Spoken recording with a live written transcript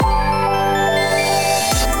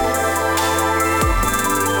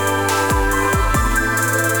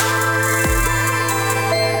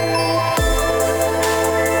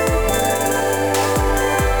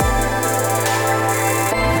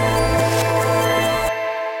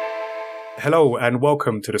Hello and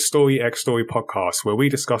welcome to the Story X Story podcast, where we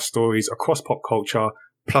discuss stories across pop culture,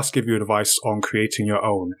 plus give you advice on creating your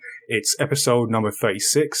own. It's episode number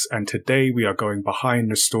 36, and today we are going behind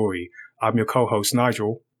the story. I'm your co-host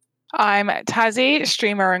Nigel. I'm Tazzy,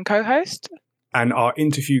 streamer and co-host. And our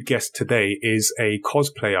interview guest today is a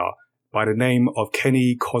cosplayer by the name of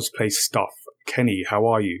Kenny Cosplay Stuff. Kenny, how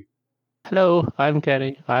are you? Hello, I'm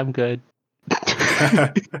Kenny. I'm good.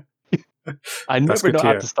 I never know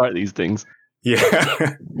how to start these things. Yeah,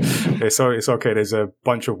 it's okay. There's a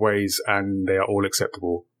bunch of ways and they are all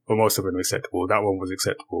acceptable. Well, most of them are acceptable. That one was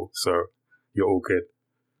acceptable, so you're all good.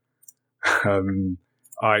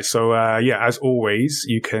 Alright, so as always,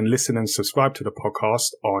 you can listen and subscribe to the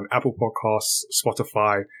podcast on Apple Podcasts,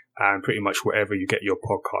 Spotify, and pretty much wherever you get your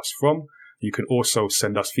podcasts from. You can also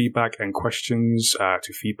send us feedback and questions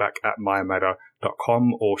to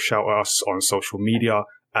feedback@myamada.com or shout at us on social media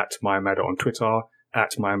at myamada on Twitter,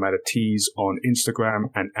 at myamadatees on Instagram,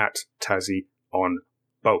 and at Tazzy on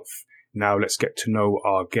both. Now let's get to know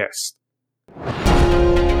our guest.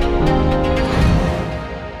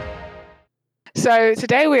 So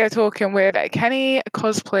today we are talking with Kenny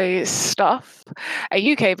Cosplay Stuff,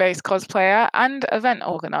 a UK-based cosplayer and event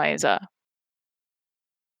organizer.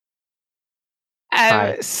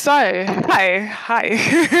 Hi. Hi.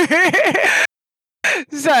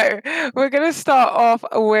 So we're going to start off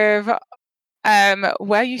with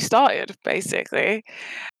where you started, basically.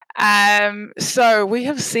 So we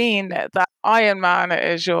have seen that Iron Man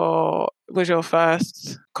was your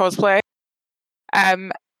first cosplay.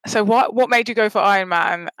 So what made you go for Iron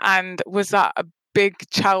Man, and was that a big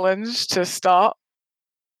challenge to start?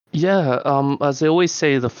 Yeah, as they always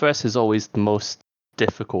say, the first is always the most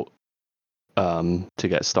difficult to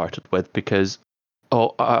get started with because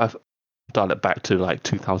I've dialed it back to like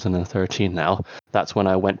 2013 now. That's when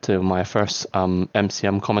I went to my first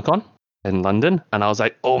MCM Comic Con in London, and I was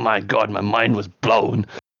like, oh my god, my mind was blown.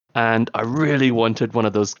 And I really wanted one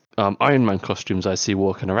of those Iron Man costumes I see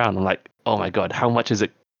walking around. I'm like, oh my god, how much is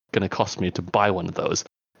it going to cost me to buy one of those?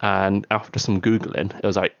 And after some Googling, it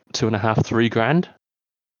was like $2,500-3,000.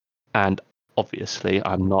 And obviously,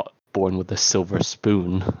 I'm not born with a silver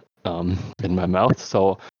spoon in my mouth.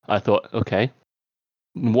 So I thought, okay,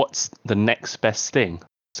 what's the next best thing?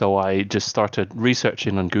 So I just started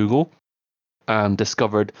researching on Google and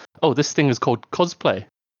discovered, oh, this thing is called cosplay.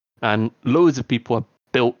 And loads of people have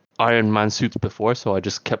built Iron Man suits before, so I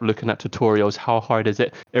just kept looking at tutorials. How hard is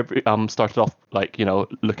it? Started off like,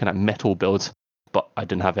 looking at metal builds, but I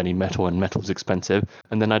didn't have any metal, and metal's expensive.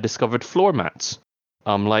 And then I discovered floor mats,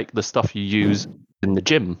 like the stuff you use in the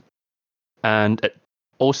gym. And it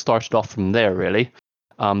all started off from there, really.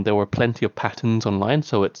 There were plenty of patterns online,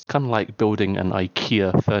 so it's kind of like building an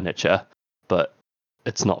IKEA furniture, but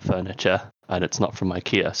it's not furniture, and it's not from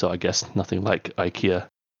IKEA, so I guess nothing like IKEA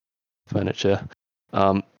furniture.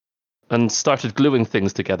 And started gluing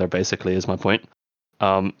things together, basically, is my point.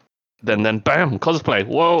 Then bam, cosplay,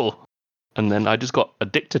 whoa! And then I just got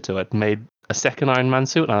addicted to it, made a second Iron Man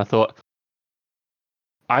suit, and I thought,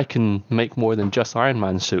 I can make more than just Iron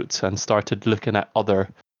Man suits, and started looking at other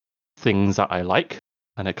things that I like,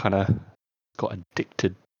 and it kind of got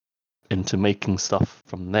addicted into making stuff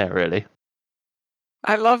from there, really.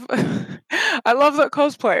 I love that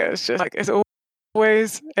cosplay is just like, it's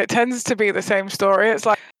always, it tends to be the same story. It's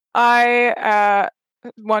like, I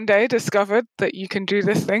one day discovered that you can do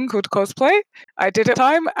this thing called cosplay. I did it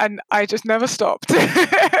time, and I just never stopped.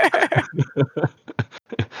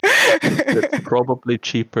 It's probably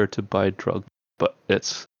cheaper to buy drugs, but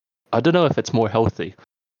I don't know if it's more healthy,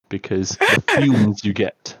 because the fumes you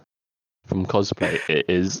get from cosplay, it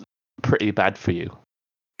is pretty bad for you.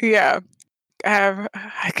 Yeah, I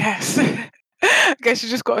guess you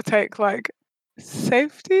just got to take like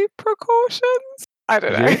safety precautions. I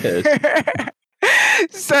don't know. Yes.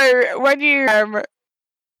 So when you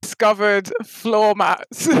discovered floor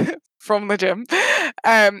mats from the gym,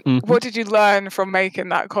 what did you learn from making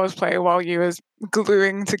that cosplay while you was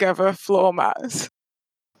gluing together floor mats?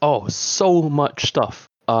 Oh, so much stuff.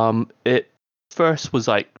 It first was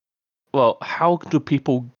like, well, how do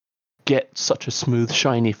people get such a smooth,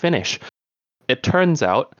 shiny finish? It turns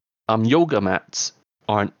out yoga mats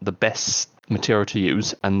aren't the best material to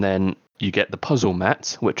use, and then you get the puzzle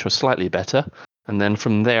mats, which are slightly better. And then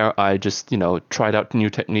from there, I just, tried out new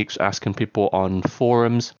techniques, asking people on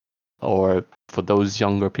forums, or for those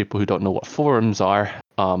younger people who don't know what forums are,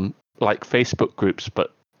 like Facebook groups,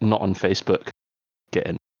 but not on Facebook,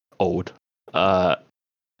 getting old.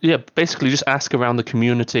 Basically just ask around the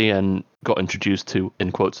community and got introduced to,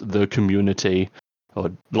 in quotes, the community,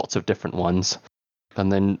 or lots of different ones,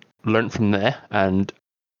 and then learned from there. And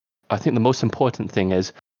I think the most important thing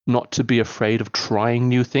is not to be afraid of trying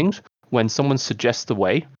new things. When someone suggests a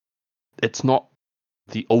way, it's not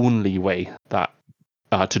the only way that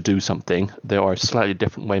to do something. There are slightly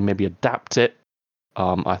different way, maybe adapt it.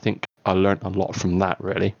 I think I learned a lot from that,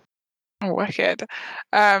 really. Wicked.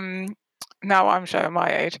 Now I'm showing my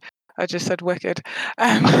age. I just said wicked.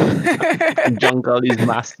 Jungle is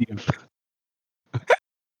massive.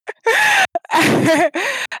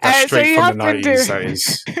 That's So straight you from have the been 90s, that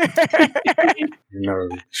is. No,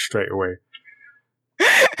 straight away.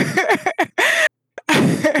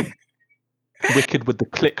 Wicked with the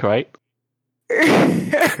click, right?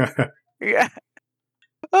 Yeah.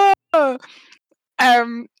 Oh.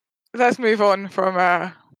 Let's move on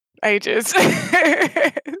from ages.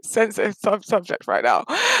 Sensitive subject right now.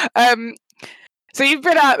 So you've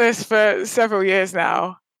been at this for several years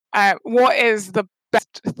now. What is the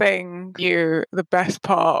best the best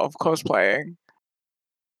part of cosplaying?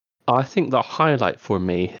 I think the highlight for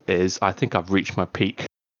me is I think I've reached my peak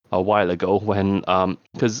a while ago when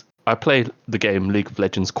because I play the game League of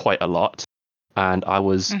Legends quite a lot, and I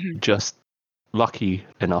was just lucky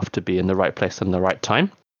enough to be in the right place in the right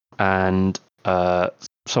time, and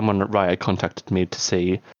someone at Riot contacted me to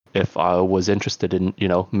see if I was interested in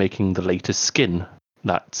making the latest skin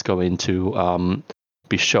that's going to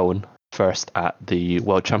be shown first at the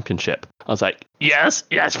World Championship. I was like, yes,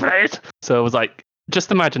 please. So it was like,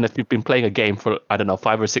 just imagine if you've been playing a game for, I don't know,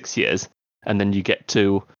 5 or 6 years, and then you get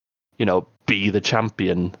to, be the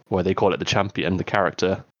champion, or they call it the champion, the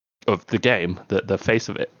character of the game, the face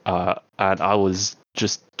of it. And I was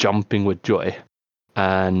just jumping with joy.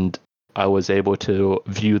 And I was able to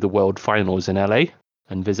view the World Finals in LA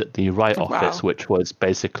and visit the Riot office, which was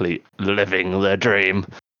basically living the dream.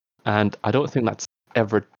 And I don't think that's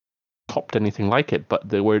ever topped anything like it, but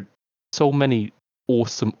there were so many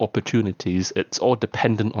awesome opportunities. It's all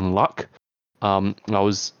dependent on luck. I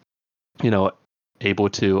was, able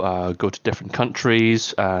to go to different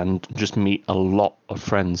countries and just meet a lot of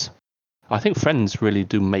friends. I think friends really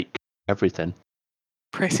do make everything.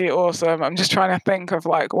 Pretty awesome. I'm just trying to think of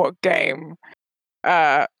like what game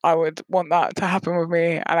I would want that to happen with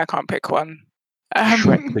me, and I can't pick one.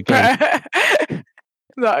 Shrek the game.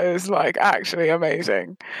 That is like actually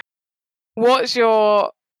amazing. What's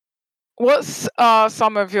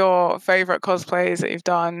some of your favorite cosplays that you've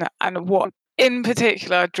done, and what in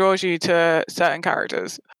particular draws you to certain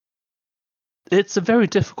characters? It's a very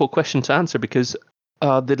difficult question to answer because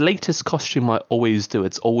the latest costume I always do,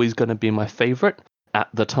 it's always going to be my favorite at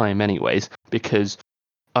the time anyways, because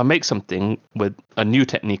I make something with a new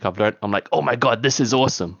technique I've learned. I'm like, oh my god, this is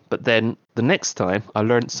awesome. But then the next time I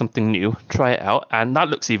learn something new, try it out, and that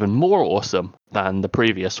looks even more awesome than the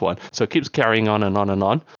previous one. So it keeps carrying on and on and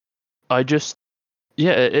on. It just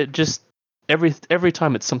every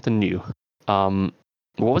time it's something new. What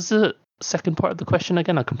was the second part of the question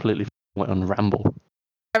again? I completely went on a ramble.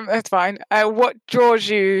 That's fine. What draws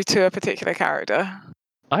you to a particular character?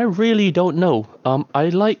 I really don't know. I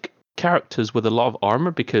like characters with a lot of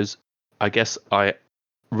armor because I guess I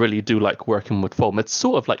really do like working with foam. It's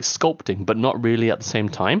sort of like sculpting, but not really at the same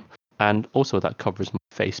time. And also that covers my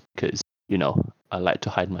face because, I like to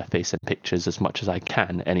hide my face in pictures as much as I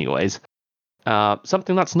can anyways.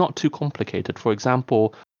 Something that's not too complicated. For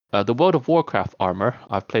example, the World of Warcraft armor,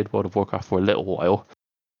 I've played World of Warcraft for a little while,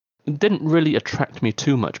 it didn't really attract me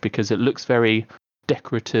too much because it looks very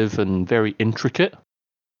decorative and very intricate.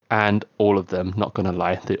 And all of them, not going to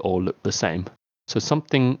lie, they all look the same. So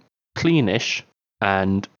something cleanish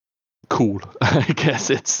and cool. I guess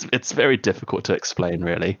it's very difficult to explain,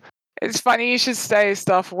 really. It's funny you should say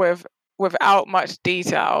stuff without much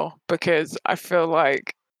detail, because I feel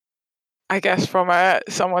like, I guess from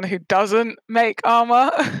someone who doesn't make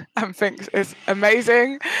armor and thinks it's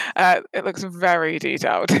amazing, it looks very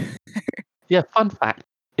detailed. Yeah, fun fact,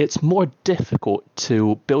 it's more difficult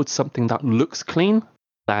to build something that looks clean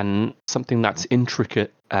than something that's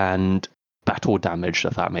intricate and battle damaged,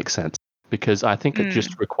 if that makes sense. Because I think it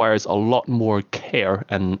just requires a lot more care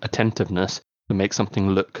and attentiveness to make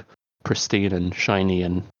something look pristine and shiny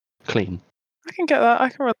and clean. I can get that. I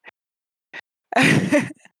can relate.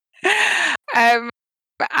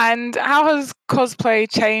 And how has cosplay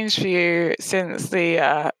changed for you since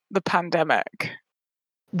the pandemic?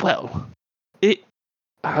 Well, it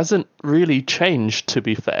hasn't really changed, to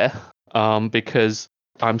be fair, because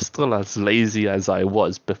I'm still as lazy as I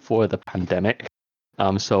was before the pandemic.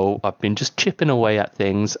 So I've been just chipping away at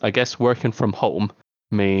things. I guess working from home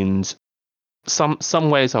means some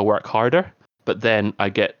ways I work harder, but then I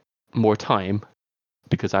get more time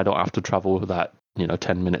because I don't have to travel that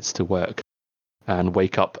 10 minutes to work and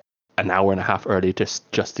wake up an hour and a half early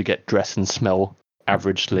just to get dressed and smell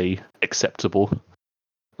averagely acceptable.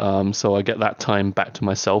 So I get that time back to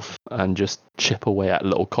myself and just chip away at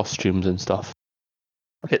little costumes and stuff.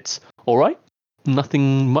 It's all right.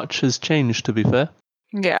 Nothing much has changed, to be fair.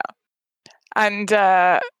 Yeah. And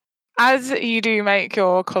as you do make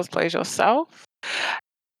your cosplays yourself,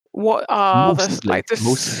 what are Mostly.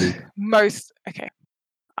 Okay,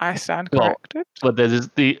 I stand Well, corrected. but there's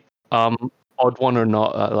the odd one or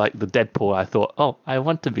not, like the Deadpool. I thought, oh, I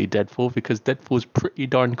want to be Deadpool because Deadpool's pretty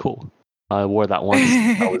darn cool. I wore that once.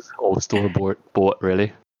 I was all store bought,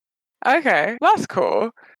 really. Okay, that's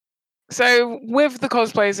cool. So with the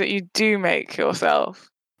cosplays that you do make yourself,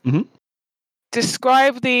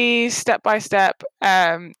 describe the step-by-step,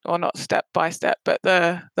 or not step-by-step, but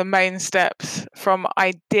the main steps from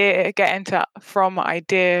idea to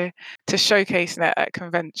showcasing it at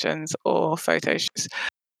conventions or photo shoots.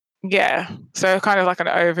 Yeah, so kind of like an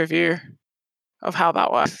overview of how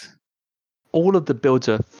that works. All of the builds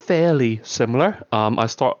are fairly similar. I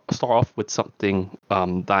start off with something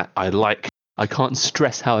that I like. I can't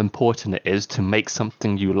stress how important it is to make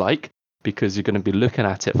something you like, because you're going to be looking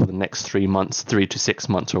at it for the next 3 months, 3 to 6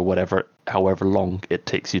 months, or whatever, however long it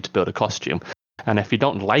takes you to build a costume. And if you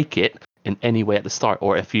don't like it in any way at the start,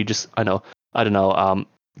 or if you just,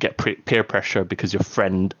 get peer pressure because your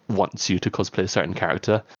friend wants you to cosplay a certain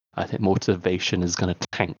character, I think motivation is going to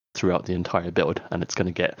tank throughout the entire build, and it's going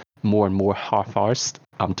to get more and more half-arsed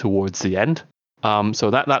towards the end.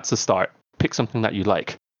 So that's the start. Pick something that you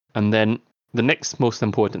like. And then the next most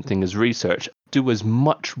important thing is research. Do as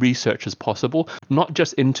much research as possible, not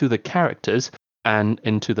just into the characters and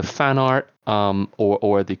into the fan art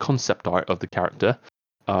or the concept art of the character.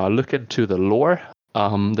 Look into the lore.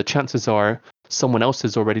 The chances are someone else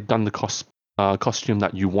has already done the costume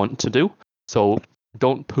that you want to do. So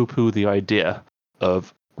don't poo-poo the idea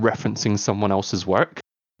of referencing someone else's work,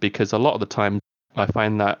 because a lot of the time I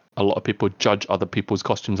find that a lot of people judge other people's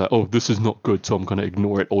costumes like, oh, this is not good, so I'm going to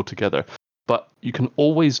ignore it altogether. But you can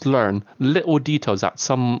always learn little details that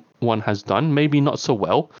someone has done, maybe not so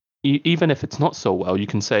well. Even if it's not so well, you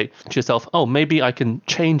can say to yourself, oh, maybe I can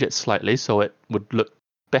change it slightly so it would look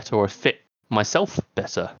better or fit myself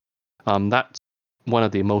better. That's one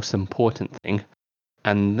of the most important thing.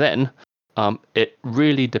 And then it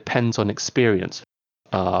really depends on experience,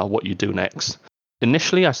 what you do next.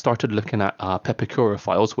 Initially, I started looking at Pepakura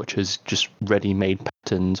files, which is just ready-made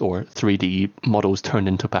patterns or 3D models turned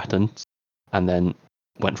into patterns, and then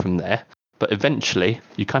went from there. But eventually,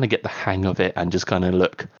 you kind of get the hang of it and just kind of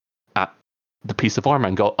look at the piece of armor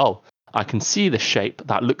and go, oh, I can see the shape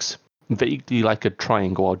that looks vaguely like a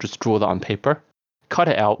triangle. I'll just draw that on paper, cut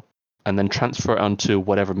it out, and then transfer it onto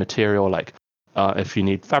whatever material. Like if you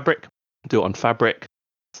need fabric, do it on fabric.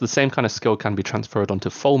 So the same kind of skill can be transferred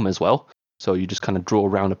onto foam as well. So you just kind of draw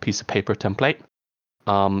around a piece of paper template.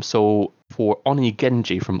 So for Oni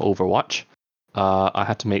Genji from Overwatch, I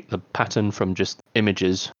had to make the pattern from just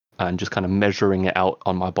images and just kind of measuring it out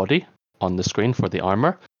on my body on the screen for the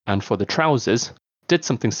armor. And for the trousers, did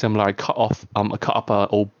something similar. I cut up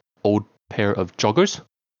an old pair of joggers,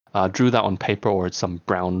 drew that on paper or some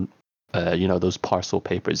brown, those parcel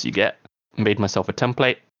papers you get. Made myself a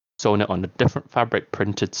template, sewn it on a different fabric,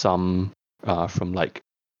 printed some from like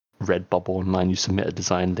Redbubble online. You submit a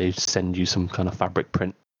design, they send you some kind of fabric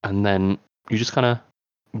print, and then you just kind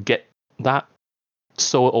of get that,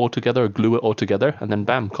 sew it all together, glue it all together, and then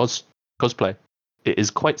bam, cosplay. It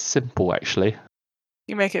is quite simple, actually.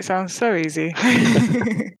 You make it sound so easy.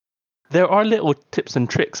 There are little tips and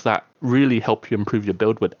tricks that really help you improve your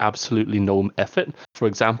build with absolutely no effort. For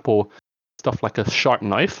example, stuff like a sharp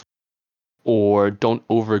knife, or don't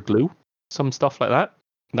over glue, some stuff like that.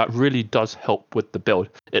 That really does help with the build.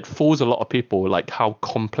 It fools a lot of people, like how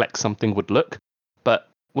complex something would look. But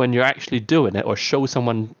when you're actually doing it or show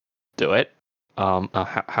someone do it,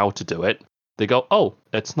 how to do it, they go, oh,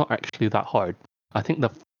 it's not actually that hard. I think the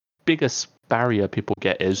biggest barrier people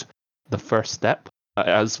get is the first step.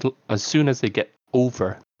 As soon as they get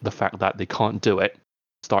over the fact that they can't do it,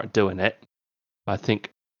 start doing it, I think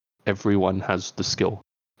everyone has the skill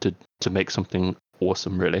to make something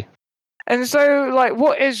awesome, really. And so, like,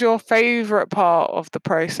 what is your favorite part of the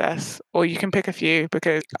process? Or you can pick a few,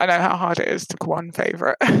 because I know how hard it is to pick one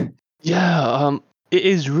favorite. Yeah, it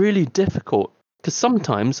is really difficult, because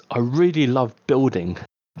sometimes I really love building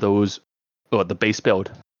the base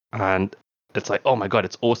build, and it's like, oh my god,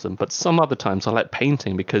 it's awesome. But some other times I like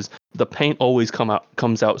painting, because the paint always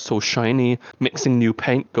comes out so shiny. Mixing new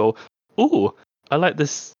paint, go, ooh, I like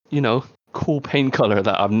this, cool paint color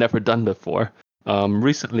that I've never done before.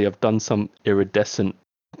 Recently I've done some iridescent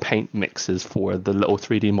paint mixes for the little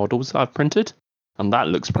 3D models I've printed, and that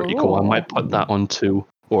looks pretty cool. I might put that onto,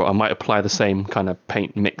 or I might apply the same kind of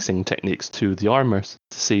paint mixing techniques to the armor to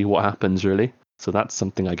see what happens, really. So that's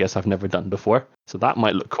something I guess I've never done before. So that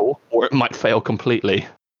might look cool, or it might fail completely.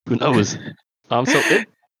 Who knows? So it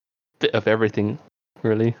bit of everything,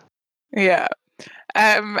 really. Yeah.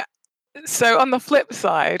 So on the flip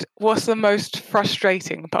side, what's the most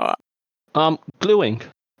frustrating part? Gluing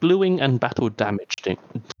and battle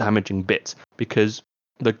damaging bits, because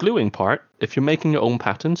the gluing part, if you're making your own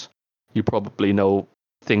patterns, you probably know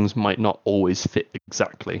things might not always fit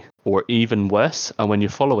exactly, or even worse, and when you're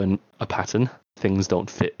following a pattern, things don't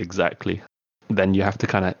fit exactly. Then you have to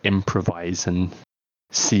kind of improvise and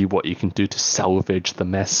see what you can do to salvage the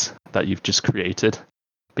mess that you've just created.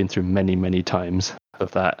 Been through many times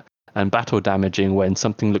of that. And battle damaging, when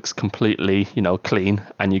something looks completely, clean,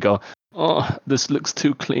 and you go, oh, this looks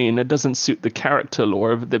too clean, it doesn't suit the character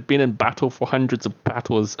lore, they've been in battle for hundreds of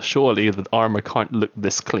battles, surely the armor can't look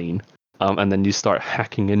this clean. And then you start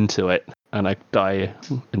hacking into it, and I die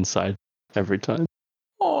inside every time.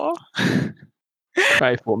 Aww.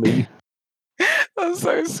 Cry for me. That's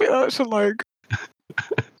so sweet. That should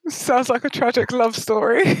sounds like a tragic love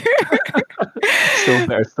story. Still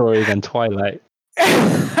better story than Twilight.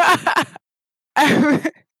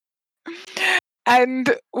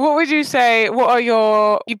 And what would you say, what are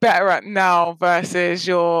you better at now versus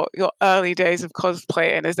your early days of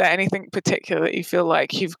cosplaying? Is there anything particular that you feel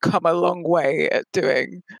like you've come a long way at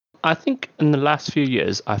doing? I think in the last few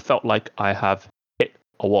years, I felt like I have hit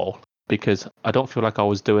a wall, because I don't feel like I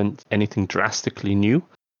was doing anything drastically new,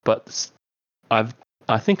 but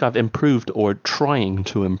I think I've improved, or trying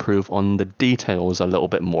to improve, on the details a little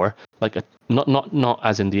bit more. Like not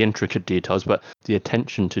as in the intricate details, but the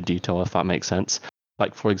attention to detail, if that makes sense.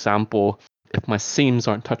 Like, for example, if my seams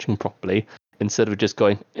aren't touching properly, instead of just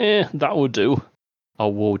going, that will do, I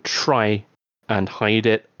will try and hide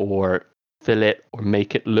it or fill it or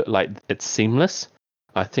make it look like it's seamless.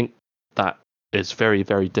 I think that is very,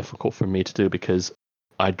 very difficult for me to do, because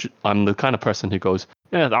I'm the kind of person who goes,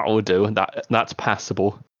 that will do, that's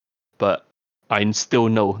passable, but I still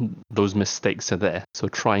know those mistakes are there. So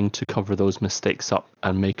trying to cover those mistakes up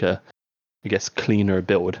and make a, I guess, cleaner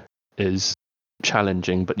build is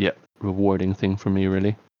challenging, but yet rewarding thing for me,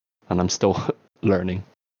 really. And I'm still learning.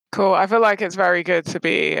 Cool. I feel like it's very good to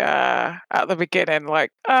be at the beginning,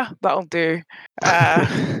 like, that'll do.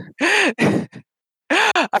 I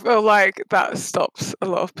feel like that stops a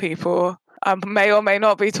lot of people. I may or may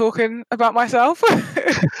not be talking about myself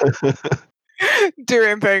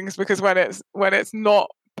doing things, because when it's not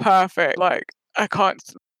perfect, like, I can't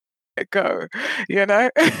let it go,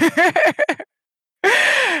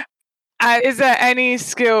 And is there any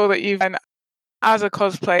skill that you've done as a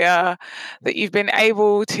cosplayer that you've been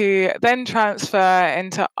able to then transfer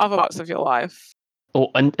into other parts of your life? Oh,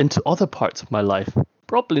 and into other parts of my life?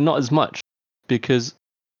 Probably not as much, because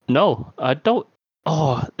no, I don't.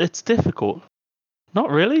 Oh, it's difficult.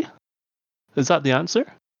 Not really. Is that the answer?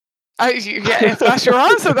 Yeah, if that's your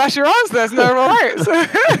answer, that's your answer. There's no rights.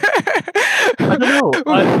 I don't know.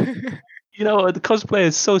 The cosplay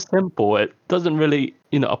is so simple. It doesn't really,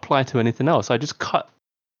 apply to anything else. I just cut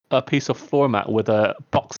a piece of floor mat with a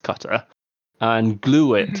box cutter and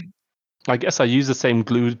glue it. Mm-hmm. I guess I use the same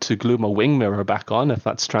glue to glue my wing mirror back on, if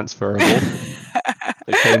that's transferable.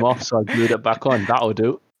 It came off, so I glued it back on. That'll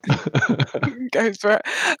do. Goes for it.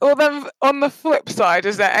 Well, then, on the flip side,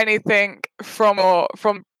 is there anything from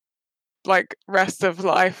like rest of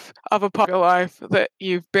life, other part of your life, that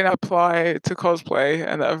you've been applied to cosplay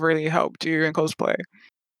and that have really helped you in cosplay?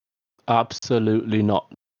 Absolutely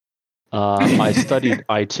not. I studied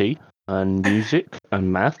IT and music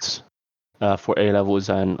and maths for A levels,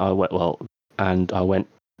 and I went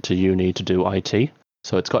to uni to do IT.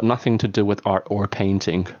 So it's got nothing to do with art or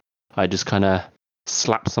painting. I just kind of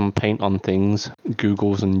slap some paint on things,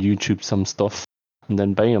 Googles and YouTube some stuff, and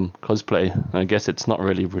then bam, cosplay. I guess it's not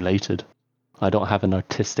really related. I don't have an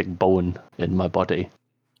artistic bone in my body.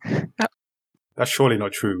 That's surely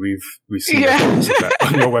not true. We've seen evidence of that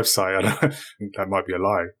on your website. I think that might be a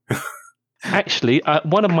lie. Actually,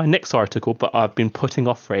 one of my next article, but I've been putting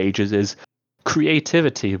off for ages, is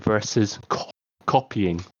creativity versus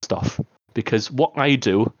copying stuff. Because what I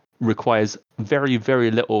do requires very,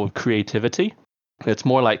 very little creativity. It's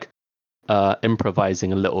more like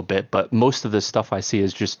improvising a little bit, but most of the stuff I see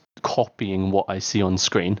is just copying what I see on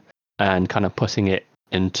screen and kind of putting it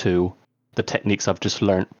into the techniques I've just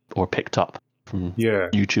learned or picked up from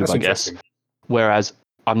YouTube, I guess. Whereas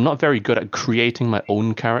I'm not very good at creating my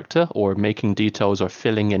own character or making details or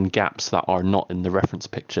filling in gaps that are not in the reference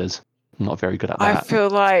pictures. not very good at I that. feel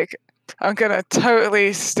like I'm gonna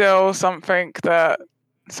totally steal something that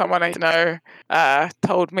someone I know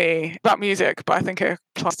told me about music, but I think it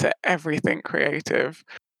applies to everything creative,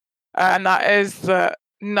 and that is that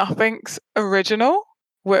nothing's original.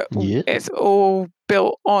 Yeah. It's all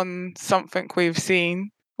built on something we've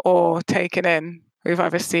seen or taken in, we've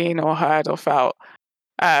either seen or heard or felt.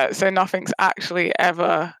 So nothing's actually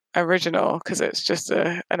ever original because it's just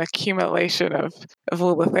an accumulation of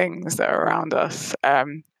all the things that are around us.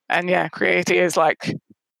 And yeah, creativity is like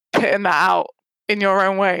putting that out in your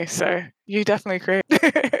own way. So you definitely create.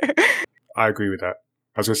 I agree with that.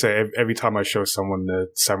 I was gonna say every time I show someone the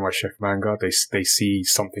Samurai Chef manga, they see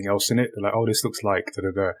something else in it. They're like, "Oh, this looks like da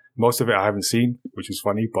da da." Most of it I haven't seen, which is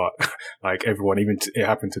funny. But like everyone, even it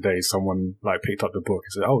happened today. Someone like picked up the book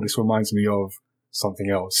and said, "Oh, this reminds me of something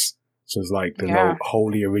else." So it's like there's no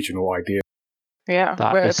wholly original idea. Yeah,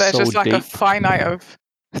 That there's so just like a deep. finite of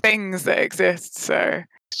things that exist. So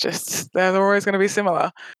it's just they're always going to be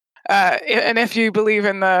similar. And if you believe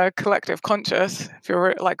in the collective conscious, if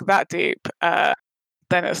you're like that deep,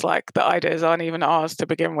 then it's like the ideas aren't even ours to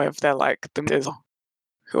begin with. They're like the ideas of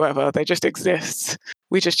whoever. They just exist.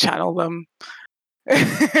 We just channel them.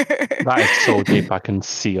 That is so deep. I can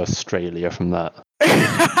see Australia from that.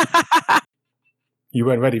 You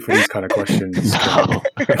weren't ready for these kind of questions. No.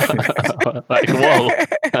 Like, whoa.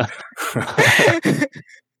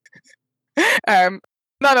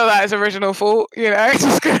 None of that is original fault,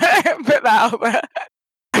 just gonna put that out there.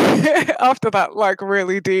 After that, like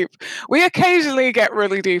really deep. We occasionally get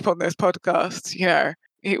really deep on this podcast,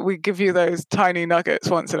 we give you those tiny nuggets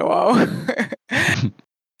once in a while.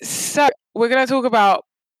 So we're gonna talk about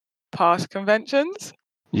past conventions.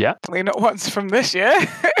 Yeah. Definitely not ones from this year.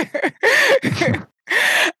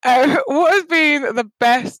 What has been the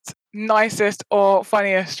best, nicest, or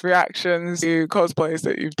funniest reactions to cosplays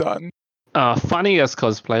that you've done? Funniest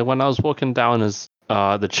cosplay, when I was walking down as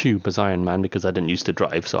the tube as Iron Man, because I didn't used to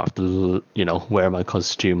drive, so I have to, wear my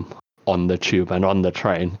costume on the tube and on the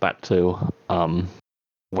train back to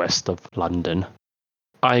west of London.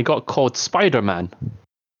 I got called Spider-Man.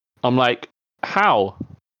 I'm like, how?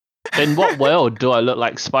 In what world do I look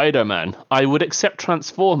like Spider-Man? I would accept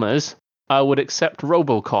Transformers. I would accept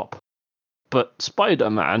RoboCop. But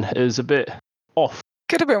Spider-Man is a bit off.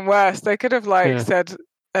 Could have been worse. They could have said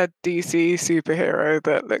a DC superhero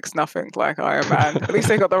that looks nothing like Iron Man. At least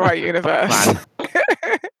they got the right universe.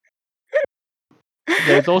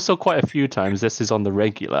 There's also quite a few times, this is on the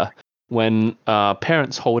regular, when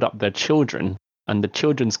parents hold up their children and the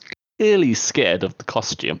children's clearly scared of the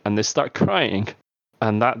costume and they start crying.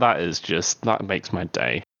 And that makes my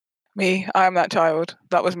day. Me, I am that child.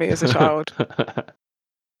 That was me as a child.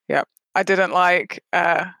 Yeah. I didn't like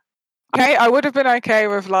okay, I would have been okay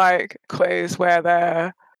with like clothes where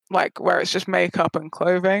they're like where it's just makeup and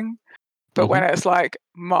clothing. But when it's like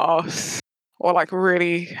masks or like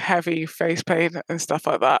really heavy face paint and stuff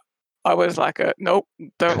like that, I was like nope,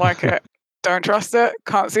 don't like it. Don't trust it,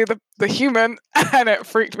 can't see the human, and it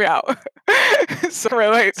freaked me out. So I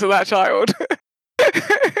relate to that child.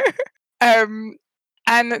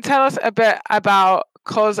 And tell us a bit about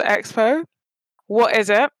Cos Expo. What is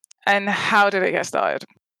it and how did it get started?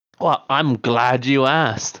 Well, I'm glad you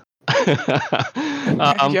asked.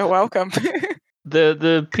 You're welcome.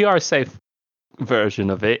 The PR safe version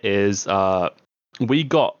of it is we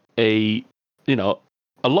got a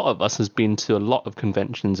lot of us has been to a lot of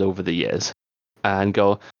conventions over the years and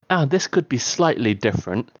go, this could be slightly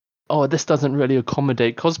different. Oh, this doesn't really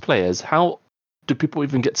accommodate cosplayers. How do people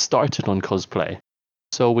even get started on cosplay?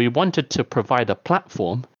 So we wanted to provide a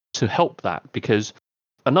platform to help that, because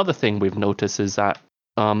another thing we've noticed is that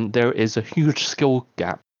there is a huge skill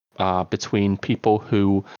gap between people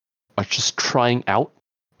who are just trying out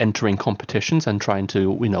entering competitions and trying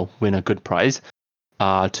to win a good prize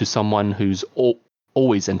to someone who's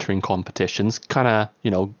always entering competitions, kind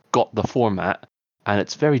of got the format, and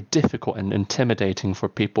it's very difficult and intimidating for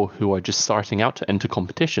people who are just starting out to enter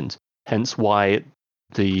competitions. Hence why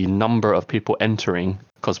the number of people entering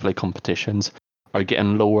cosplay competitions are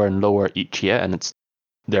getting lower and lower each year, and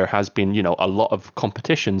there has been a lot of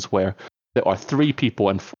competitions where there are 3 people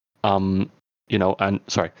and there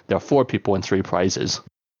are 4 people and 3 prizes.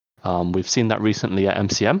 We've seen that recently at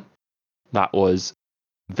MCM. That was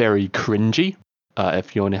very cringy.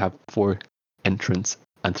 If you only have 4 entrants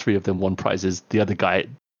and 3 of them won prizes, the other guy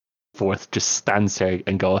 4th just stands there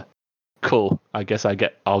and go, cool, I guess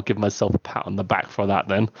I'll give myself a pat on the back for that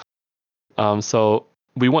then. So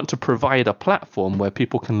we want to provide a platform where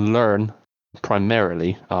people can learn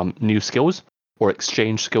primarily new skills or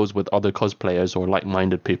exchange skills with other cosplayers or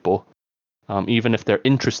like-minded people even if they're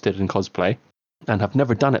interested in cosplay and have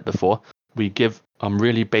never done it before. We give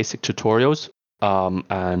really basic tutorials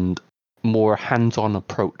and more hands-on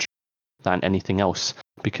approach than anything else.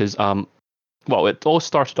 Because, it all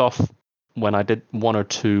started off when I did 1 or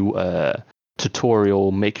 2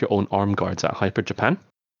 tutorial make your own arm guards at Hyper Japan,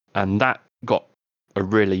 and that got a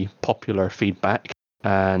really popular feedback,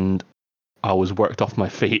 and I was worked off my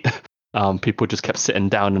feet. People just kept sitting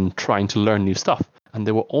down and trying to learn new stuff, and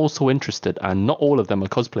they were also interested, and not all of them are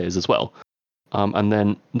cosplayers as well. And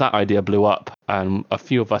then that idea blew up, and a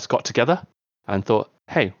few of us got together and thought,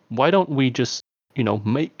 hey, why don't we just,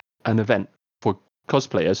 make an event for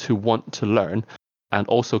cosplayers who want to learn and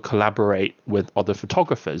also collaborate with other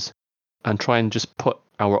photographers and try and just put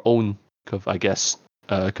our own,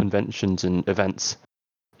 conventions and events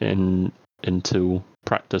into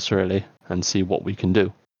practice, really, and see what we can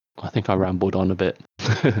do. I think I rambled on a bit.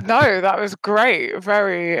 No, that was great.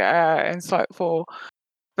 Very insightful.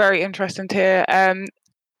 Very interesting to hear.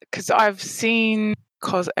 Because I've seen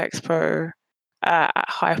Cos Expo at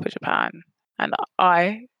Hyper Japan, and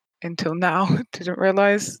I, until now, didn't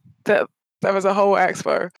realize that there was a whole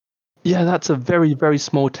expo. Yeah, that's a very, very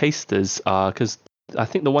small tasters, because I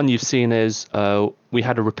think the one you've seen is we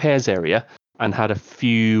had a repairs area and had a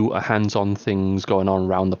few hands-on things going on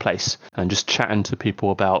around the place and just chatting to people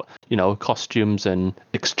about, costumes and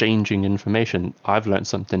exchanging information. I've learned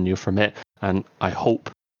something new from it, and I hope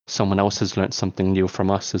someone else has learned something new from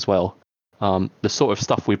us as well. The sort of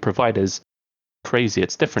stuff we provide is crazy.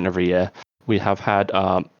 It's different every year. We have had,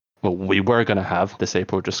 we were going to have, this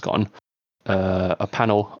April just gone, a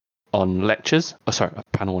panel on lectures. A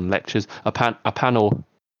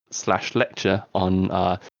panel/lecture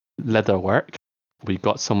on leather work. We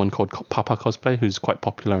got someone called Papa Cosplay, who's quite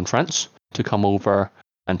popular in France, to come over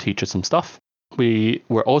and teach us some stuff. We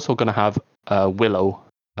were also going to have Willow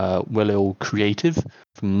Creative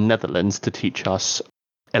from Netherlands to teach us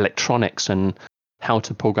electronics and how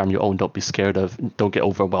to program your own. Don't be scared don't get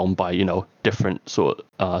overwhelmed by, different sorts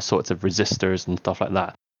of resistors and stuff like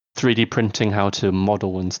that. 3D printing, how to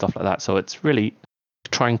model and stuff like that. So it's really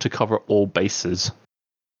trying to cover all bases.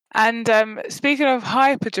 And speaking of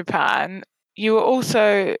Hyper Japan, you've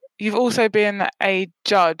also been a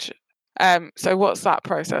judge. So what's that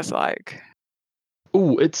process like?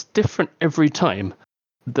 Oh, it's different every time.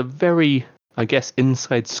 The very,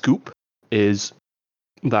 inside scoop is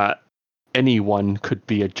that anyone could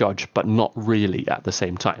be a judge, but not really at the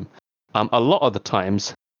same time. A lot of the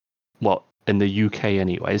times, in the UK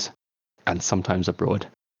anyways, and sometimes abroad,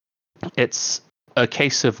 it's a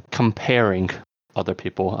case of comparing other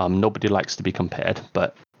people. Nobody likes to be compared,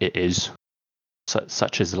 but it is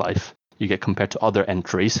such is life. You get compared to other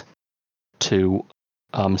entries to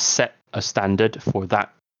set a standard for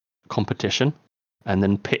that competition and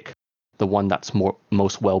then pick the one that's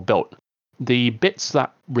most well built. The bits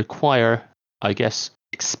that require,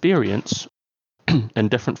 experience in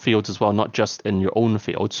different fields as well, not just in your own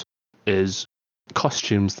fields, is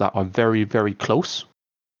costumes that are very, very close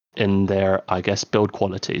in their, build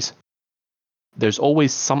qualities. There's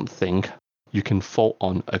always something you can fault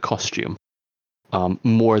on a costume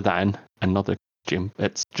more than another costume.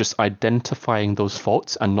 It's just identifying those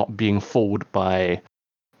faults and not being fooled by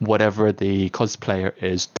whatever the cosplayer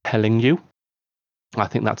is telling you. I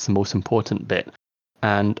think that's the most important bit.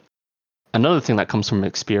 And another thing that comes from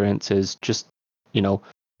experience is just,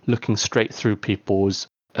 looking straight through people's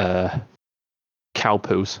cow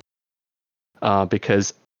poos.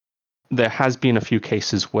 Because there has been a few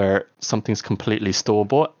cases where something's completely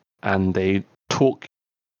store-bought and they talk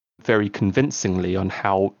very convincingly on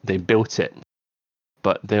how they built it.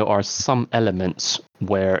 But there are some elements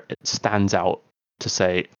where it stands out to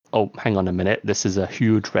say, oh, hang on a minute, this is a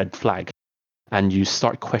huge red flag. And you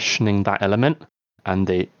start questioning that element and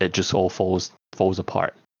it just all falls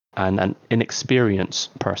apart. And an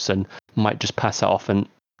inexperienced person might just pass it off and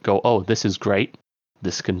go, oh, this is great.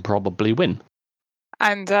 This can probably win.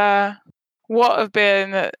 And what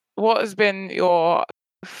has been your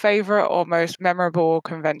favorite or most memorable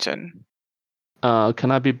convention?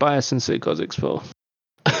 Can I be biased and say Cos Expo?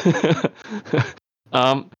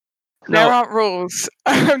 There aren't rules.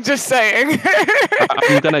 I'm just saying.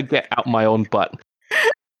 I'm gonna get out my own butt.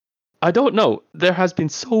 I don't know. There has been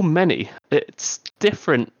so many. It's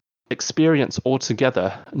different experience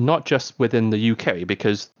altogether, not just within the UK,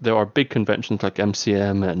 because there are big conventions like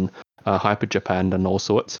MCM and Hyper Japan and all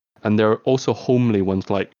sorts. And there are also homely ones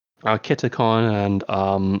like Kitakon and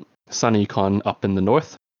SunnyCon up in the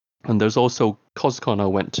north. And there's also CosCon I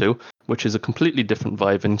went to, which is a completely different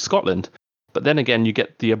vibe in Scotland. But then again, you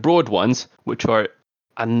get the abroad ones, which are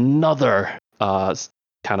another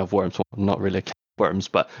can of worms. Well, not really a can of worms,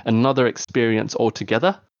 but another experience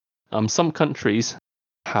altogether. Some countries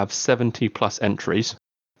have 70 plus entries,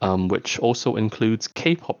 which also includes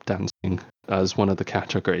K-pop dancing as one of the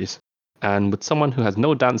categories. And with someone who has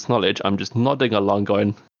no dance knowledge, I'm just nodding along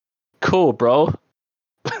going, cool, bro.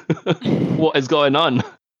 What is going on?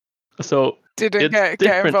 So Didn't it's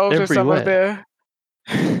get involved with some of everywhere.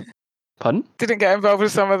 the Pardon? didn't get involved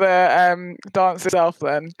with some of the dance itself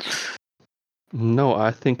then. No,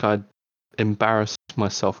 I think I'd embarrass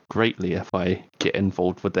myself greatly if I get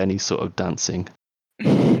involved with any sort of dancing.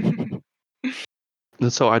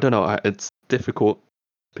 So I don't know. It's difficult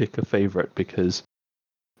to pick a favorite because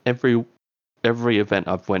every event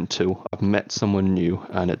I've went to, I've met someone new,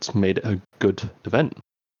 and it's made it a good event.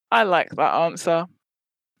 I like that answer.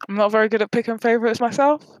 I'm not very good at picking favorites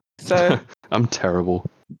myself, so I'm terrible.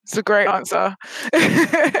 it's a great answer.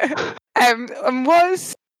 And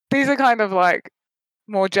these are kind of like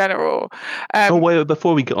more general. Wait,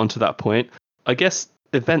 before we get onto that point, I guess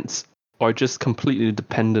events are just completely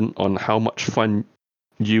dependent on how much fun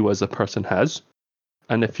you as a person has.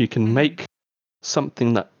 And if you can make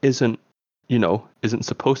something that isn't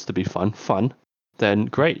supposed to be fun, then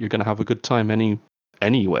great, you're going to have a good time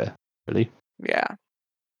anywhere, really. Yeah,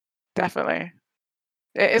 definitely.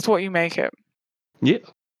 It's what you make it. Yeah.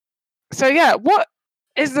 So yeah, what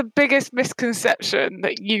is the biggest misconception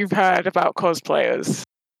that you've heard about cosplayers?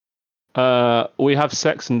 We have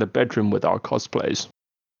sex in the bedroom with our cosplays.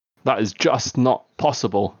 That is just not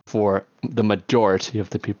possible for the majority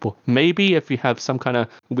of the people. Maybe if you have some kind of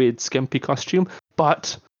weird skimpy costume,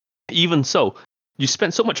 but even so, you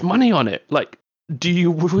spent so much money on it. Like, do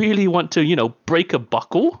you really want to, break a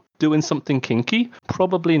buckle doing something kinky?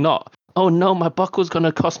 Probably not. Oh no, my buckle's going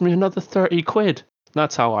to cost me another 30 quid.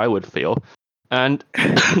 That's how I would feel. And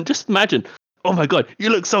just imagine, oh my god, you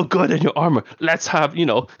look so good in your armor. Let's have,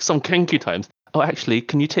 some kinky times. Oh, actually,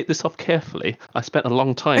 can you take this off carefully? I spent a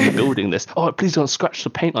long time building this. Oh, please don't scratch the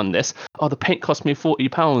paint on this. Oh, the paint cost me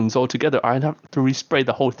 £40 altogether. I'd have to respray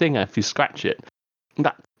the whole thing if you scratch it.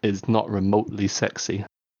 That is not remotely sexy.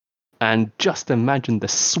 And just imagine the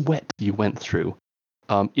sweat you went through,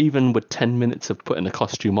 even with 10 minutes of putting a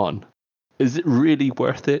costume on. Is it really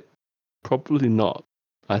worth it? Probably not.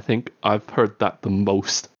 I think I've heard that the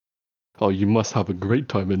most. Oh, you must have a great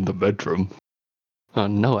time in the bedroom.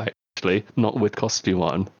 No, actually, not with costume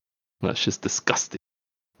on. That's just disgusting.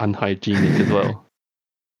 Unhygienic as well.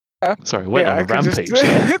 Sorry, went on a rampage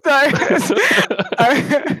there.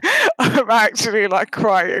 I'm actually like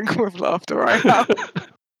crying with laughter right now.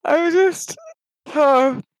 I was just,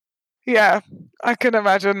 yeah, I can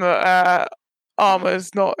imagine that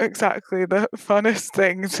armor's not exactly the funnest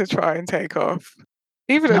thing to try and take off.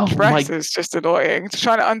 Even a dress is just annoying.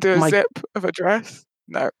 Trying to undo a zip of a dress.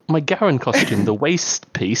 No. My Garen costume, the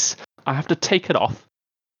waist piece, I have to take it off,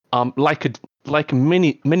 like a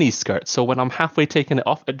mini skirt. So when I'm halfway taking it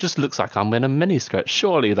off, it just looks like I'm in a mini skirt.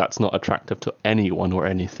 Surely that's not attractive to anyone or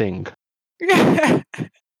anything. Yeah.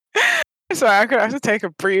 Sorry, I'm gonna have to take a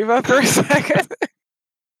breather for a second.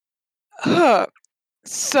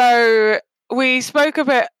 So we spoke a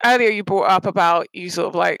bit earlier. You brought up about you sort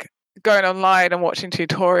of like going online and watching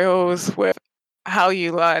tutorials with how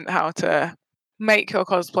you learn how to make your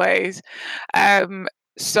cosplays.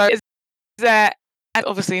 So is there, and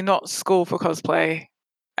obviously not school for cosplay,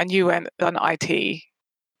 and you went on IT,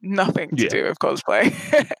 nothing to do with cosplay.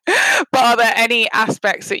 But are there any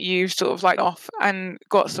aspects that you've sort of like off and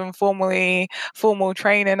got some formal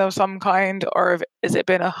training of some kind, or has it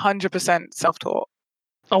been 100% self-taught?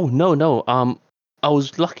 Oh no. I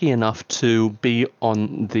was lucky enough to be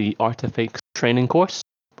on the Artifacts training course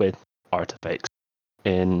with Artifacts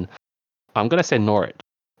in, I'm gonna say Norwich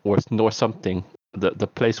or something, the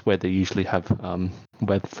place where they usually have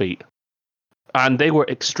web feet, and they were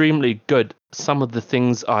extremely good. Some of the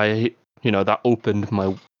things that opened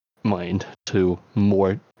my mind to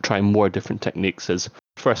try more different techniques is,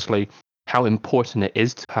 firstly, how important it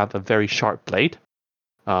is to have a very sharp blade.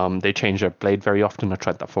 They change their blade very often. I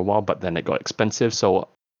tried that for a while, but then it got expensive, so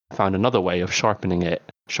I found another way of sharpening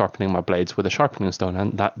my blades with a sharpening stone,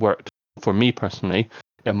 and that worked for me personally.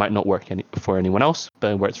 It might not work for anyone else,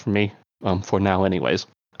 but it works for me for now anyways.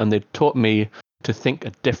 And they taught me to think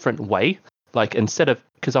a different way. Like, instead of,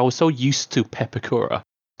 because I was so used to Pepakura,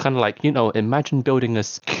 kind of like, imagine building a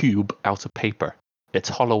cube out of paper. It's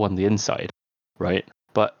hollow on the inside, right?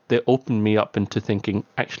 But they opened me up into thinking,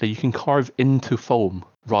 actually, you can carve into foam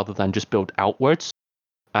rather than just build outwards.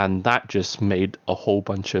 And that just made a whole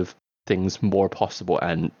bunch of things more possible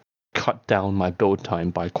and cut down my build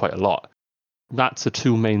time by quite a lot. That's the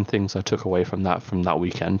two main things I took away from that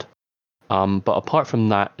weekend. But apart from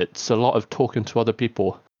that, it's a lot of talking to other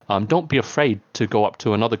people. Don't be afraid to go up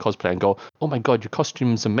to another cosplayer and go, "Oh my god, your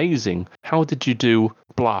costume's amazing. How did you do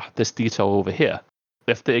blah, this detail over here?"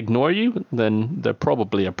 If they ignore you, then they're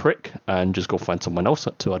probably a prick, and just go find someone else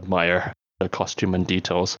to admire the costume and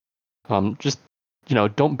details. Just,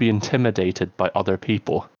 don't be intimidated by other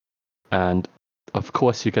people. And of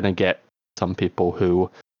course, you're going to get some people who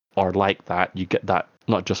are like that. You get that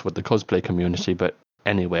not just with the cosplay community, but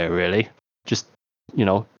anywhere really. Just,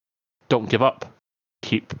 don't give up.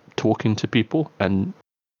 Keep talking to people and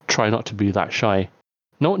try not to be that shy.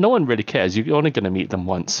 No one really cares. You're only going to meet them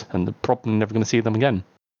once, and they're probably never going to see them again.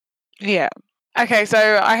 Yeah. Okay,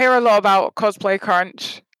 so I hear a lot about Cosplay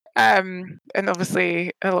Crunch, and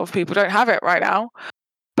obviously a lot of people don't have it right now.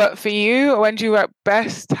 But for you, when do you work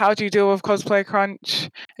best? How do you deal with Cosplay Crunch?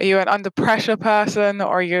 Are you an under pressure person,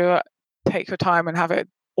 or you take your time and have it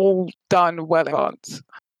all done well in advance?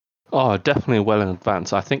 Oh, definitely well in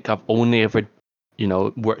advance. I think I've only ever,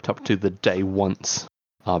 worked up to the day once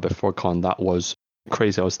before con. That was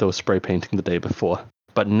crazy. I was still spray painting the day before,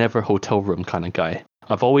 but never hotel room kind of guy.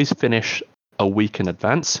 I've always finished a week in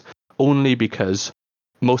advance, only because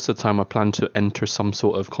most of the time I plan to enter some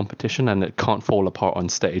sort of competition and it can't fall apart on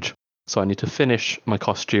stage. So I need to finish my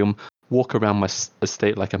costume, walk around my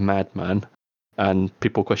estate like a madman, and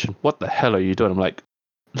people question, "What the hell are you doing?" I'm like,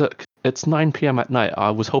 "Look, it's 9 p.m. at night.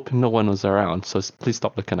 I was hoping no one was around, so please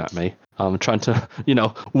stop looking at me. I'm trying to,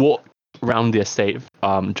 walk around the estate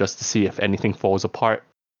just to see if anything falls apart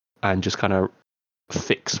and just kind of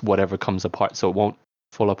fix whatever comes apart so it won't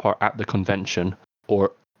fall apart at the convention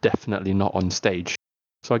or definitely not on stage."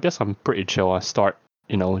 So I guess I'm pretty chill. I start,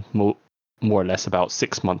 more or less about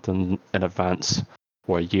 6 months in advance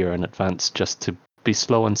or a year in advance just to be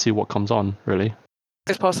slow and see what comes on, really.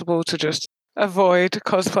 It's possible to just avoid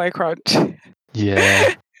Cosplay Crunch.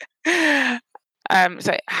 Yeah.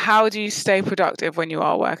 So how do you stay productive when you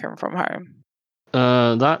are working from home?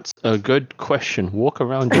 That's a good question. Walk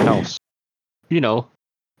around your house.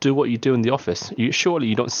 Do what you do in the office. Surely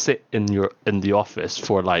you don't sit in the office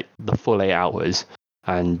for like the full 8 hours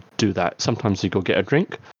and do that. Sometimes you go get a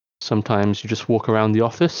drink. Sometimes you just walk around the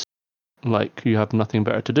office like you have nothing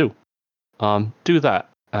better to do. Do that,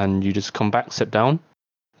 and you just come back, sit down,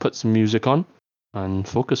 put some music on, and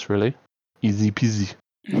focus. Really, easy peasy.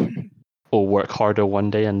 Or work harder one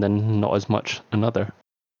day and then not as much another.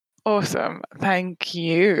 Awesome. Thank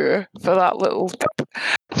you for that little tip.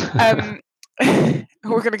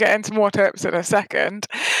 We're going to get into more tips in a second.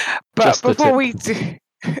 But Just a before tip. we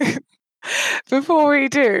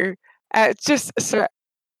do, just so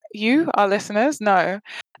you, our listeners, know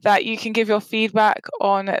that you can give your feedback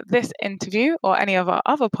on this interview or any of our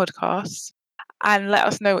other podcasts and let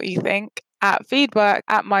us know what you think at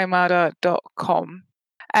feedback@mymurder.com.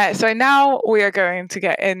 So now we are going to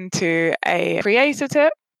get into a creator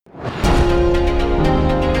tip.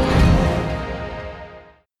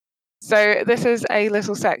 So this is a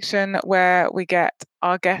little section where we get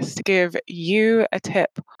our guests to give you a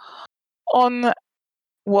tip on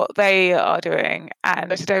what they are doing.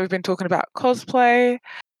 And today we've been talking about cosplay.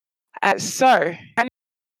 So can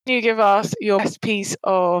you give us your best piece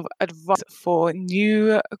of advice for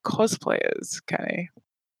new cosplayers, Kenny?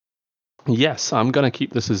 Yes, I'm going to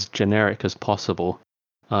keep this as generic as possible.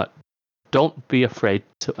 Don't be afraid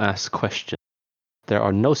to ask questions. There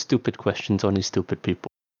are no stupid questions, only stupid people.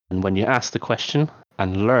 And when you ask the question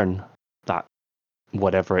and learn that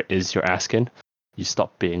whatever it is you're asking, you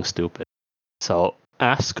stop being stupid. So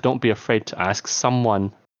ask, don't be afraid to ask.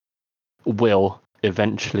 Someone will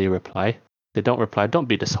eventually reply. If they don't reply, don't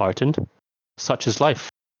be disheartened. Such is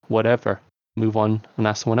life. Whatever. Move on and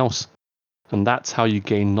ask someone else. And that's how you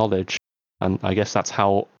gain knowledge. And I guess that's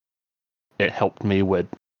how it helped me with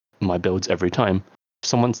my builds every time. If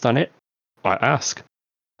someone's done it, I ask,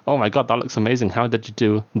 "Oh my god, that looks amazing. How did you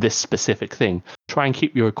do this specific thing?" Try and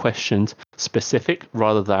keep your questions specific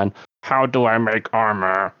rather than, "How do I make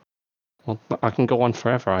armor?" Well, I can go on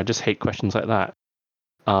forever. I just hate questions like that.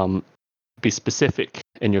 Be specific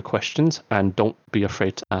in your questions and don't be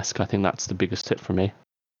afraid to ask. I think that's the biggest tip for me.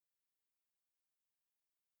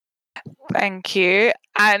 Thank you.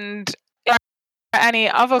 And any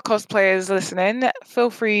other cosplayers listening, feel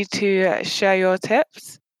free to share your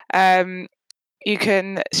tips. You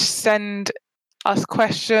can send us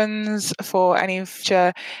questions for any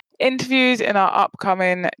future interviews in our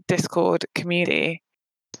upcoming Discord community.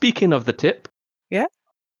 Speaking of the tip, yeah,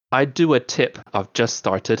 I do a tip I've just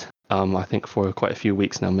started. I think for quite a few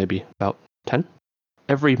weeks now, maybe about 10.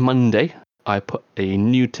 Every Monday, I put a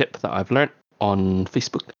new tip that I've learnt on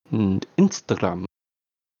Facebook and Instagram.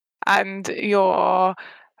 And your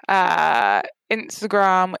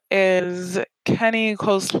Instagram is Kenny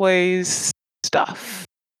Cosplays Stuff.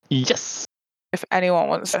 Yes. If anyone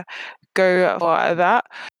wants to go for that.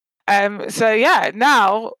 So yeah,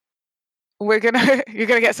 now you're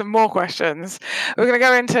gonna get some more questions. We're gonna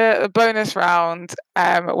go into the bonus round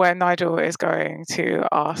where Nigel is going to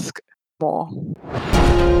ask more.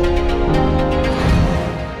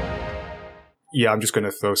 Yeah, I'm just going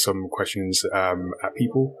to throw some questions at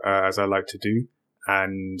people, as I like to do.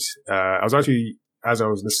 And I was actually, as I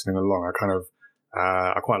was listening along,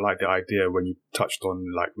 I quite like the idea when you touched on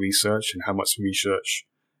like research and how much research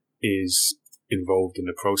is involved in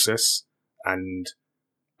the process. And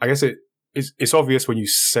I guess it's obvious when you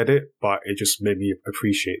said it, but it just made me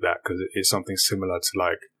appreciate that because it's something similar to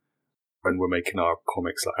like when we're making our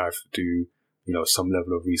comics, like I have to do, some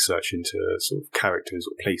level of research into sort of characters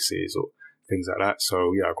or places or things like that.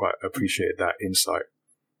 So yeah, I quite appreciated that insight.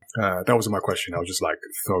 That wasn't my question. I was just like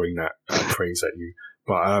throwing that praise at you.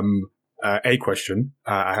 But a question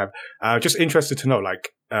I have, just interested to know,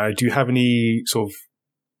 like, do you have any sort of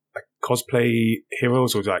like cosplay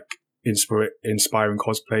heroes or like inspiring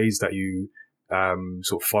cosplays that you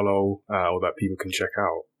sort of follow or that people can check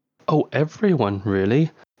out? Oh, everyone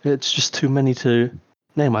really. It's just too many to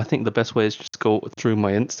name. I think the best way is just go through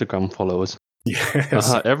my Instagram followers.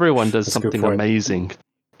 Yes. Everyone does That's a good something point. amazing.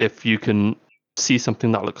 If you can see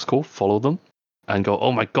something that looks cool, follow them and go,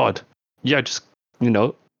 oh my God. Yeah, just,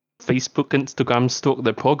 Facebook, Instagram, stalk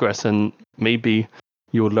their progress and maybe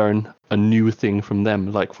you'll learn a new thing from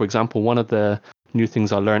them. Like, for example, one of the new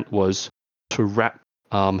things I learned was to wrap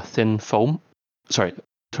vinyl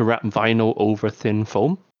over thin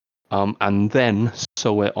foam and then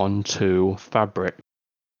sew it onto fabric,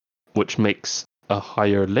 which makes a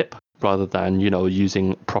higher lip rather than,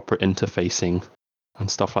 using proper interfacing and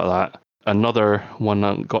stuff like that. Another one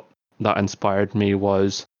that inspired me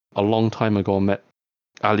was a long time ago I met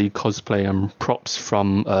Ali Cosplay and Props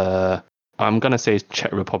from, I'm going to say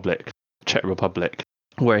Czech Republic,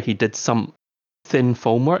 where he did some thin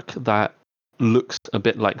foam work that looks a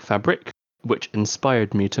bit like fabric, which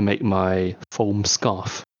inspired me to make my foam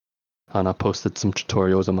scarf. And I posted some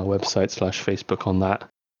tutorials on my website /Facebook on that.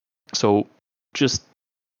 So just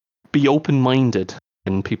be open-minded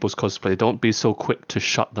in people's cosplay. Don't be so quick to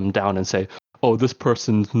shut them down and say, oh, this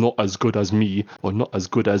person's not as good as me or not as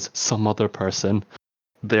good as some other person.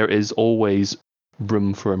 There is always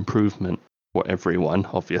room for improvement for everyone,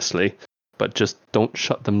 obviously, but just don't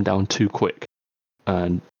shut them down too quick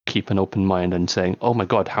and keep an open mind and saying, oh my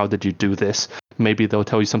God, how did you do this? Maybe they'll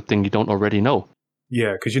tell you something you don't already know.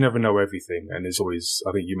 Yeah, because you never know everything, and there's always,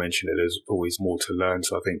 I think you mentioned it, there's always more to learn.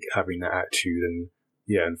 So I think having that attitude and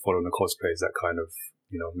following the cosplays that kind of,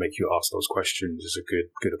 make you ask those questions is a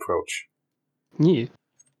good approach. Yeah.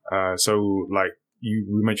 So like we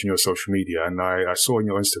mentioned your social media, and I saw on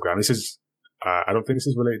your Instagram, this is, I don't think this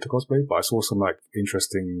is related to cosplay, but I saw some like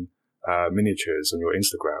interesting miniatures on your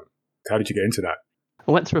Instagram. How did you get into that?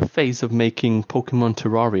 I went through a phase of making Pokemon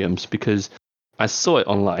terrariums because I saw it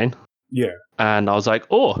online. Yeah. And I was like,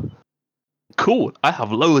 oh, cool. I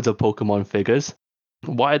have loads of Pokemon figures.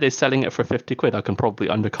 Why are they selling it for 50 quid? I can probably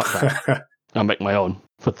undercut that. I'll make my own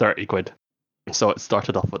for 30 quid. So it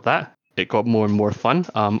started off with that. It got more and more fun.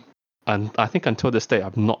 And I think until this day,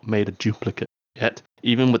 I've not made a duplicate yet.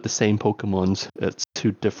 Even with the same Pokemons, it's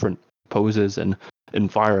two different poses and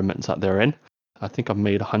environments that they're in. I think I've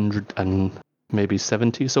made 100 and maybe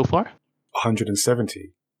 70 so far.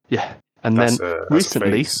 170? Yeah. And that's then that's recently...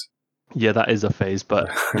 a phase. Yeah, that is a phase, but,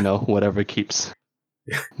 whatever keeps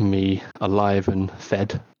me alive and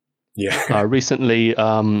fed. Yeah. Recently,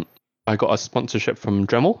 I got a sponsorship from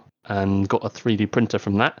Dremel and got a 3D printer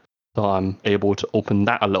from that. So I'm able to open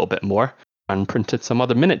that a little bit more and printed some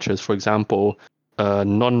other miniatures. For example, a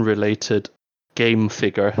non-related game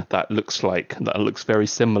figure that looks very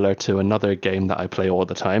similar to another game that I play all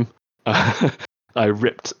the time. I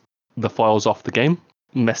ripped the files off the game,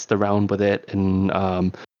 messed around with it in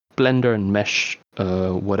Blender and Mesh,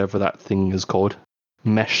 whatever that thing is called,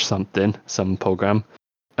 Mesh something, some program,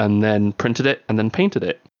 and then printed it and then painted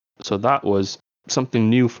it. So that was something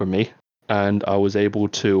new for me, and I was able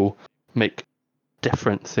to make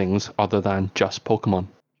different things other than just Pokemon.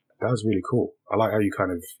 That was really cool. I like how you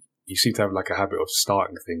seem to have like a habit of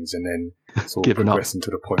starting things and then sort of Giving up. progressing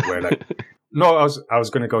to the point where like, no, I was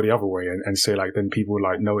going to go the other way and say like, then people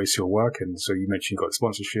like notice your work. And so you mentioned you got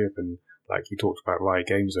sponsorship and like you talked about Riot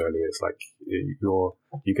Games earlier. It's like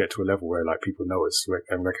you get to a level where like people notice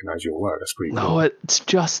and recognize your work. That's pretty cool. No,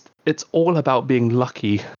 it's all about being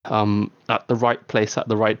lucky at the right place at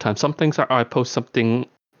the right time. Some things I post something,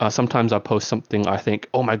 sometimes I post something I think,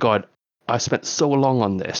 oh my God, I spent so long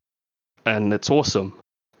on this. and it's awesome.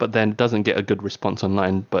 But then it doesn't get a good response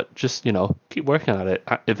online. But just, keep working at it.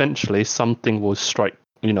 Eventually, something will strike,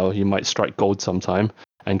 you might strike gold sometime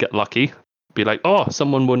and get lucky. Be like, oh,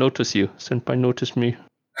 someone will notice you. Senpai noticed me.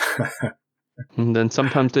 And then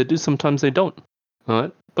sometimes they do, sometimes they don't. All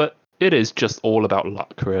right? But it is just all about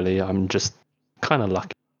luck, really. I'm just kind of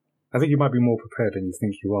lucky. I think you might be more prepared than you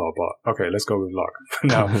think you are, but okay, let's go with luck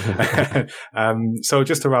now. So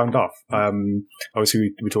just to round off,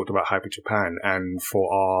 obviously we talked about Hyper Japan, and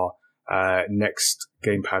for our next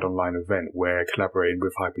Gamepad Online event, we're collaborating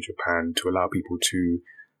with Hyper Japan to allow people to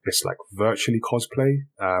just like virtually cosplay,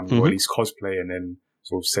 or at least cosplay, and then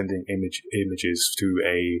sort of sending images to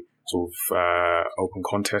a sort of open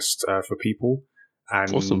contest for people.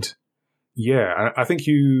 And awesome. Yeah, I think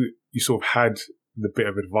you sort of had the bit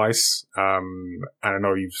of advice, and I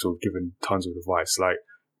know you've sort of given tons of advice, like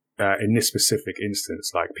in this specific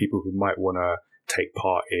instance, like people who might want to take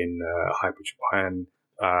part in Hyper Japan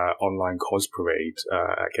online cos parade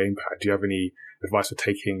at Gamepad. Do you have any advice for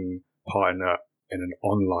taking part in an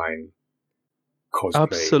online cosplay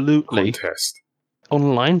Absolutely. contest?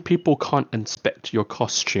 Online, people can't inspect your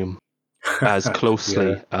costume as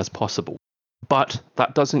closely as possible. But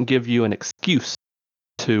that doesn't give you an excuse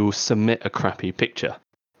to submit a crappy picture.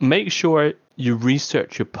 Make sure you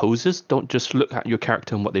research your poses. Don't just look at your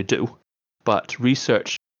character and what they do, but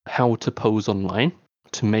research how to pose online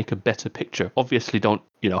to make a better picture. Obviously, don't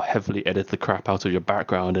heavily edit the crap out of your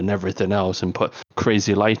background and everything else and put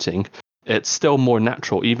crazy lighting. It's still more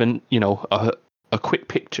natural. Even a quick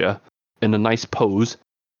picture in a nice pose,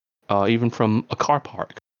 even from a car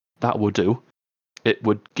park, that will do. It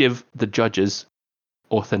would give the judges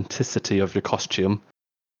authenticity of your costume.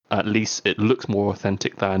 At least it looks more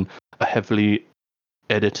authentic than a heavily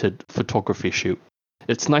edited photography shoot.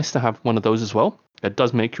 It's nice to have one of those as well. It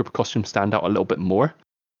does make your costume stand out a little bit more,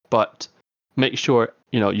 but make sure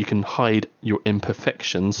you can hide your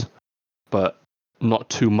imperfections, but not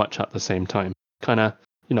too much at the same time. Kind of,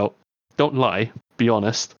 don't lie, be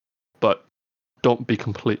honest, but don't be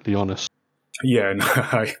completely honest. Yeah, no,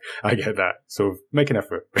 I get that. So make an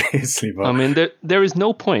effort, basically. But I mean, there is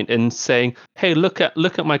no point in saying, "Hey, look at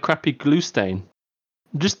my crappy glue stain."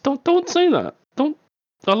 Just don't say that. Don't.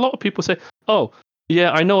 A lot of people say, "Oh,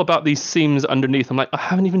 yeah, I know about these seams underneath." I'm like, I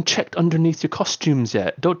haven't even checked underneath your costumes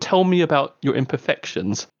yet. Don't tell me about your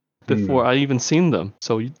imperfections before I even seen them.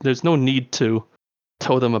 So there's no need to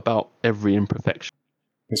tell them about every imperfection.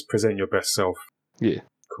 Just present your best self. Yeah.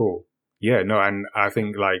 Cool. Yeah, no, and I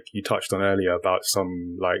think like you touched on earlier about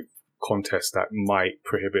some like contests that might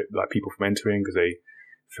prohibit like people from entering because they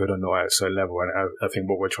feel they're not at a certain level. And I think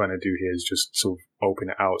what we're trying to do here is just sort of open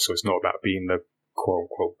it out. So it's not about being the quote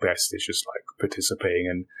unquote best. It's just like participating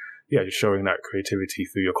and just showing that creativity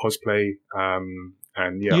through your cosplay.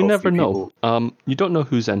 And yeah, you never people... know. You don't know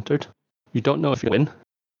who's entered. You don't know if you win.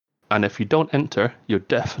 And if you don't enter, you'll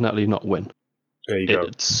definitely not win. There you go.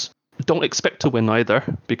 Don't expect to win either,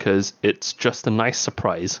 because it's just a nice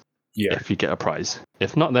surprise if you get a prize.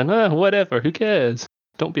 If not, then whatever, who cares?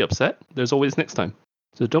 Don't be upset. There's always next time.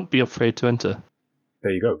 So don't be afraid to enter.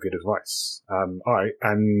 There you go. Good advice. All right.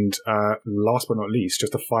 And last but not least,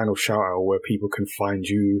 just a final shout out where people can find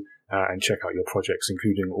you and check out your projects,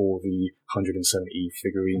 including all the 170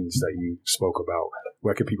 figurines that you spoke about.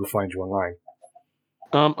 Where can people find you online?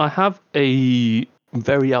 I have a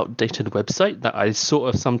very outdated website that I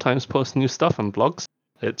sort of sometimes post new stuff and blogs.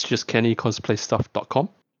 It's just kennycosplaystuff.com.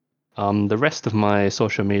 The rest of my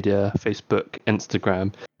social media, Facebook,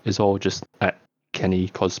 Instagram, is all just at Kenny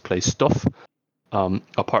Cosplay Stuff.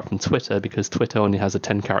 Apart from Twitter, because Twitter only has a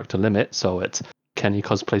 10-character limit, so it's Kenny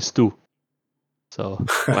Cosplay Stu. So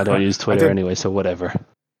I don't use Twitter anyway, so whatever.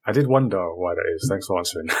 I did wonder why that is. Thanks for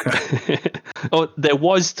answering. Oh, there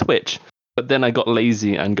was Twitch. But then I got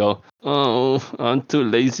lazy and go, I'm too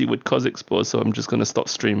lazy with CosExpo, so I'm just going to stop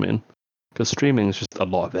streaming. Because streaming is just a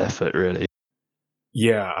lot of effort, really.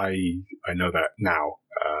 Yeah, I know that now.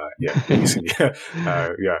 Basically.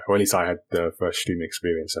 Or at least I had the first streaming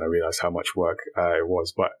experience and I realized how much work it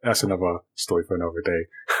was. But that's another story for another day.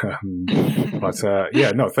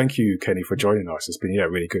 Thank you, Kenny, for joining us. It's been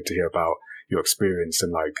really good to hear about your experience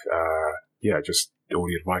and just all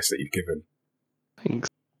the advice that you've given. Thanks.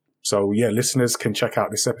 So listeners can check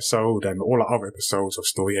out this episode and all our other episodes of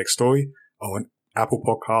Story X Story on Apple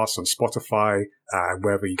Podcasts, on Spotify, and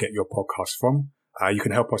wherever you get your podcasts from. You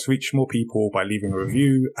can help us reach more people by leaving a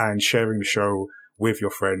review and sharing the show with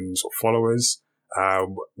your friends or followers.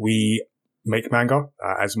 We make manga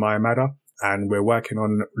as Maya Mada, and we're working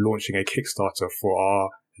on launching a Kickstarter for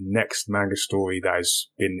our next manga story that has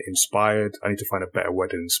been inspired. I need to find a better word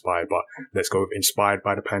than inspired, but let's go with inspired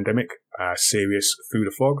by the pandemic, series Through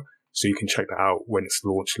the Fog. So you can check that out when it's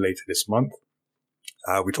launched later this month.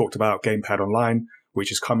 We talked about Gamepad Online,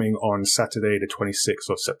 which is coming on Saturday, the 26th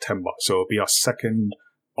of September. So it'll be our second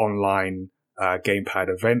online Gamepad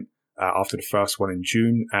event after the first one in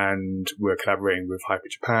June. And we're collaborating with Hyper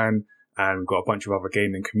Japan, and we've got a bunch of other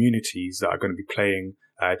gaming communities that are going to be playing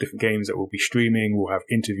different games that we'll be streaming. We'll have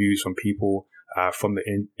interviews from people from the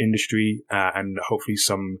industry and hopefully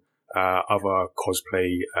some other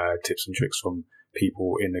cosplay tips and tricks from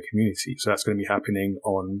people in the community. So that's going to be happening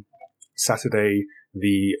on Saturday,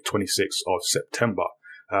 the 26th of September.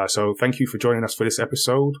 So thank you for joining us for this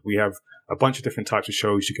episode. We have a bunch of different types of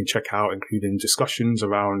shows you can check out, including discussions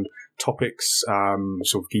around topics,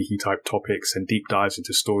 sort of geeky type topics, and deep dives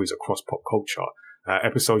into stories across pop culture.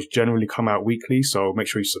 Episodes generally come out weekly, so make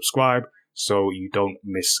sure you subscribe so you don't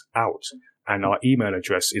miss out. And our email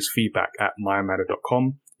address is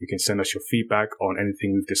feedback@mayamatter.com. You can send us your feedback on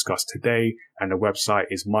anything we've discussed today, and the website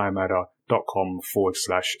is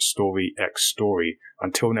mayamatter.com/storyxstory.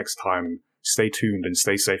 Until next time, stay tuned and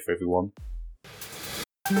stay safe, everyone.